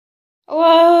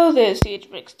Hello, this is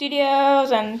Brick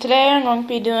Studios, and today I'm going to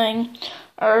be doing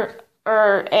a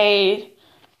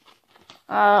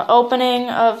opening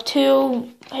of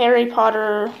two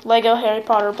Lego Harry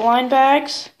Potter blind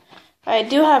bags. I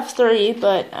do have 3,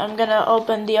 but I'm gonna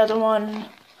open the other one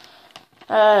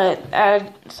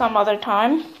at some other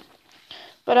time.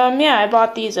 But yeah, I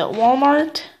bought these at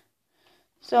Walmart.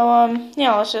 So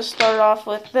yeah, let's just start off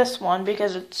with this one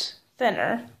because it's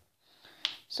thinner.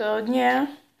 So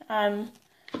yeah, I'm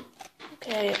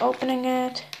opening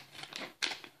it.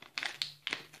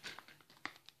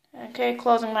 Okay,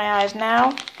 closing my eyes now.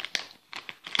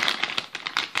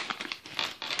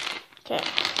 Okay,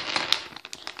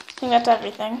 I think that's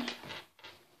everything.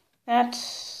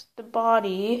 That's the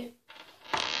body.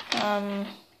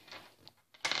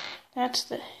 That's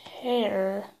the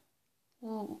hair.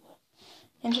 Ooh,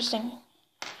 interesting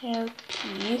hair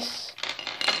piece.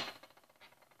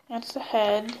 That's the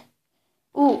head.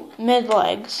 Ooh,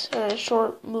 mid-legs, or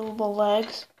short movable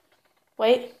legs.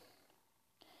 Wait.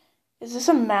 Is this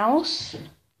a mouse?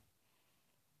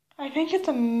 I think it's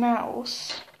a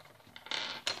mouse.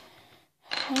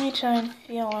 Let me try and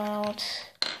feel out.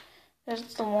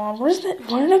 There's the wand. Where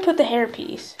did I put the hair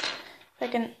piece? If I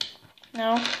can...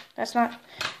 No, that's not...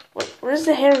 Where's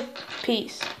the hair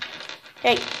piece?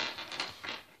 Hey.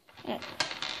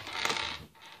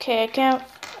 Okay, I can't...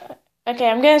 Okay,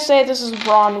 I'm gonna say this is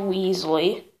Ron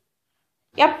Weasley.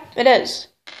 Yep, it is.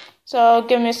 So,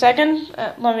 give me a second.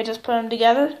 Let me just put them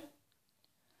together.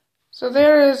 So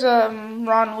there is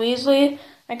Ron Weasley.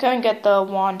 I couldn't get the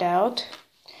wand out.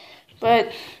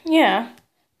 But, yeah.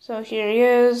 So here he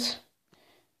is.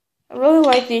 I really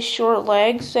like these short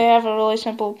legs. They have a really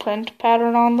simple print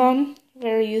pattern on them.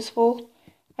 Very useful.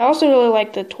 I also really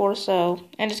like the torso.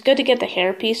 And it's good to get the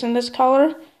hairpiece in this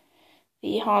color.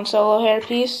 The Han Solo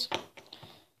hairpiece.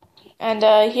 And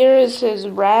here is his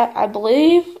rat. I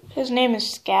believe his name is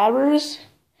Scabbers.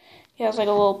 He has like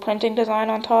a little printing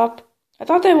design on top. I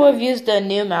thought they would have used the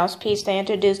new mouse piece they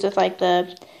introduced with like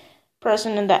the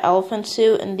person in the elephant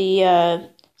suit in the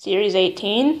Series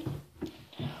 18.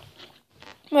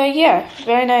 But yeah,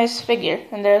 very nice figure.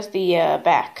 And there's the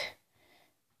back.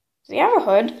 Does he have a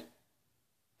hood?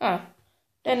 Huh.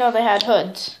 Didn't know they had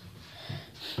hoods.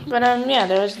 But yeah,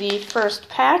 there's the first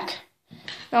pack.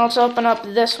 Now let's open up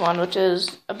this one, which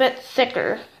is a bit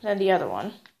thicker than the other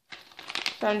one.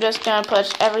 So I'm just going to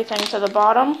push everything to the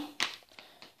bottom.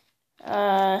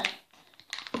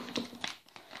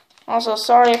 Also,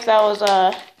 sorry if that was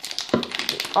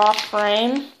off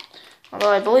frame,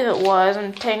 although I believe it was.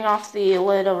 I'm taking off the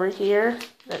lid over here.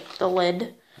 The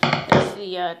lid is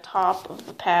the top of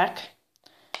the pack.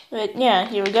 But yeah,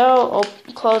 here we go.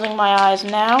 Closing my eyes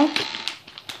now.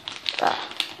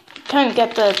 Couldn't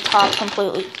get the top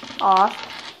completely off.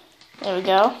 There we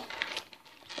go.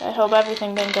 I hope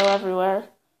everything didn't go everywhere.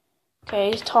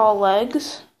 Okay, tall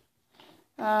legs.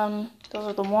 Those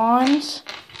are the wands.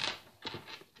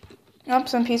 Oh,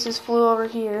 some pieces flew over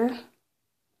here.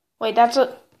 Wait, that's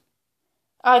a...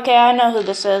 Okay, I know who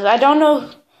this is. I don't know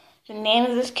the name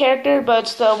of this character, but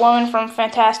it's the woman from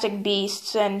Fantastic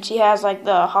Beasts, and she has, like,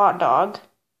 the hot dog.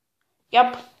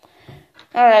 Yep.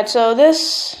 Alright, so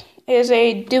this is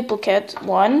a duplicate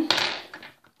one.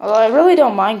 Although I really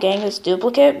don't mind getting this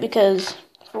duplicate because,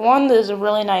 for one, there's a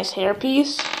really nice hair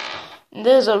piece. And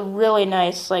this is a really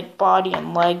nice, like, body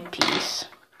and leg piece.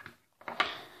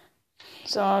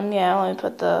 So, yeah, let me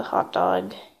put the hot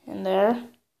dog in there.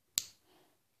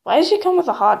 Why does she come with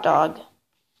a hot dog?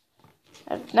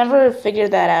 I've never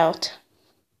figured that out.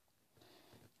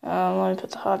 Let me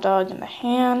put the hot dog in the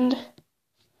hand.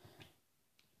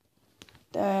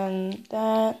 Then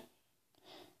that.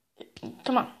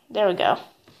 Come on, there we go.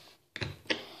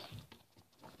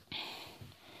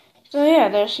 So yeah,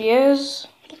 there she is.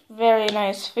 Very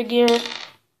nice figure. The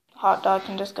hot dog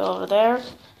can just go over there.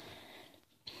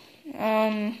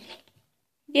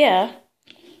 Yeah.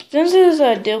 Since it is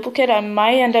a duplicate, I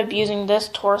might end up using this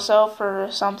torso for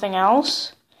something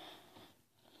else.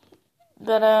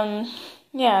 But,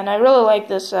 yeah, and I really like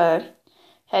this,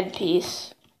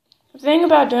 headpiece. I'm thinking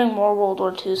about doing more World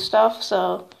War II stuff,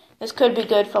 so this could be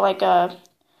good for, like, a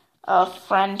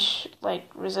French,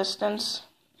 like, resistance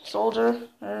soldier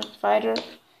or fighter.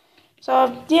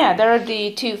 So, yeah, there are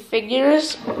the 2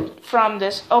 figures from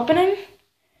this opening.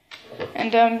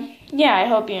 And, yeah, I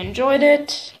hope you enjoyed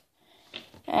it.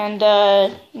 And,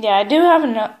 yeah, I do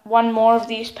have one more of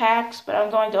these packs, but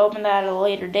I'm going to open that at a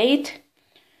later date.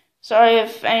 Sorry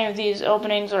if any of these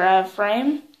openings are out of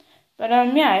frame. But,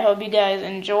 yeah, I hope you guys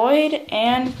enjoyed,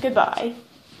 and goodbye.